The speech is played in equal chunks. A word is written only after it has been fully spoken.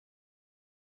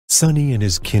Sonny and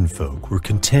his kinfolk were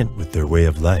content with their way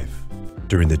of life.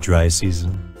 During the dry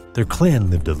season, their clan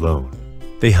lived alone.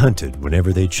 They hunted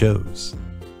whenever they chose,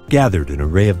 gathered an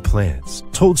array of plants,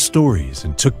 told stories,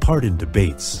 and took part in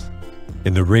debates.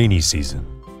 In the rainy season,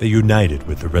 they united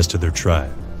with the rest of their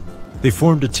tribe. They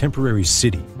formed a temporary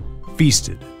city,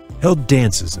 feasted, held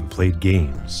dances, and played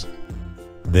games.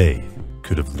 They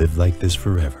could have lived like this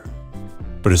forever.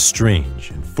 But a strange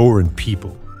and foreign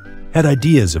people had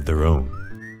ideas of their own.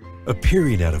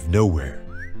 Appearing out of nowhere,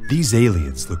 these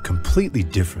aliens looked completely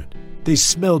different. They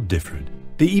smelled different.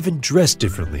 They even dressed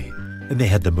differently, and they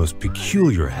had the most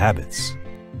peculiar habits.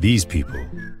 These people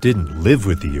didn't live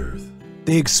with the earth.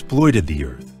 They exploited the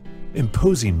earth,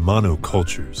 imposing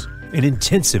monocultures and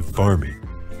intensive farming.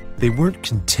 They weren't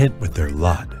content with their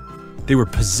lot. They were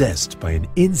possessed by an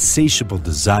insatiable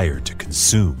desire to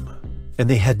consume, and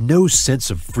they had no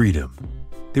sense of freedom.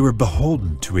 They were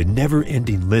beholden to a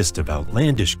never-ending list of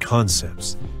outlandish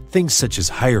concepts, things such as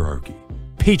hierarchy,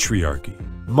 patriarchy,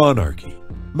 monarchy,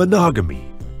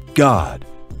 monogamy, God,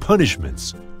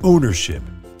 punishments, ownership,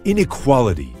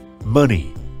 inequality,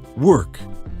 money, work,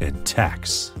 and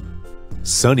tax.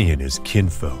 Sonny and his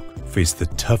kinfolk faced the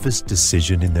toughest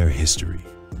decision in their history.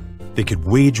 They could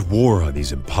wage war on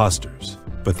these imposters,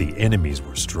 but the enemies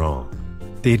were strong.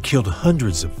 They had killed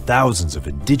hundreds of thousands of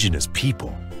indigenous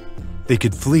people. They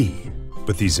could flee,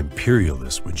 but these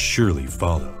imperialists would surely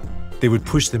follow. They would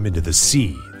push them into the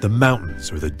sea, the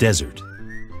mountains, or the desert.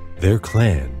 Their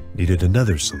clan needed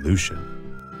another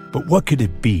solution. But what could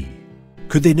it be?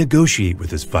 Could they negotiate with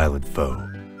this violent foe?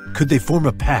 Could they form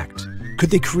a pact?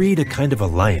 Could they create a kind of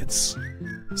alliance?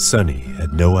 Sonny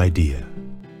had no idea,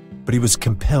 but he was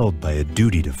compelled by a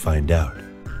duty to find out.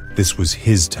 This was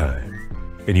his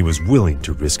time, and he was willing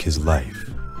to risk his life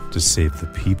to save the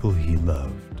people he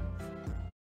loved.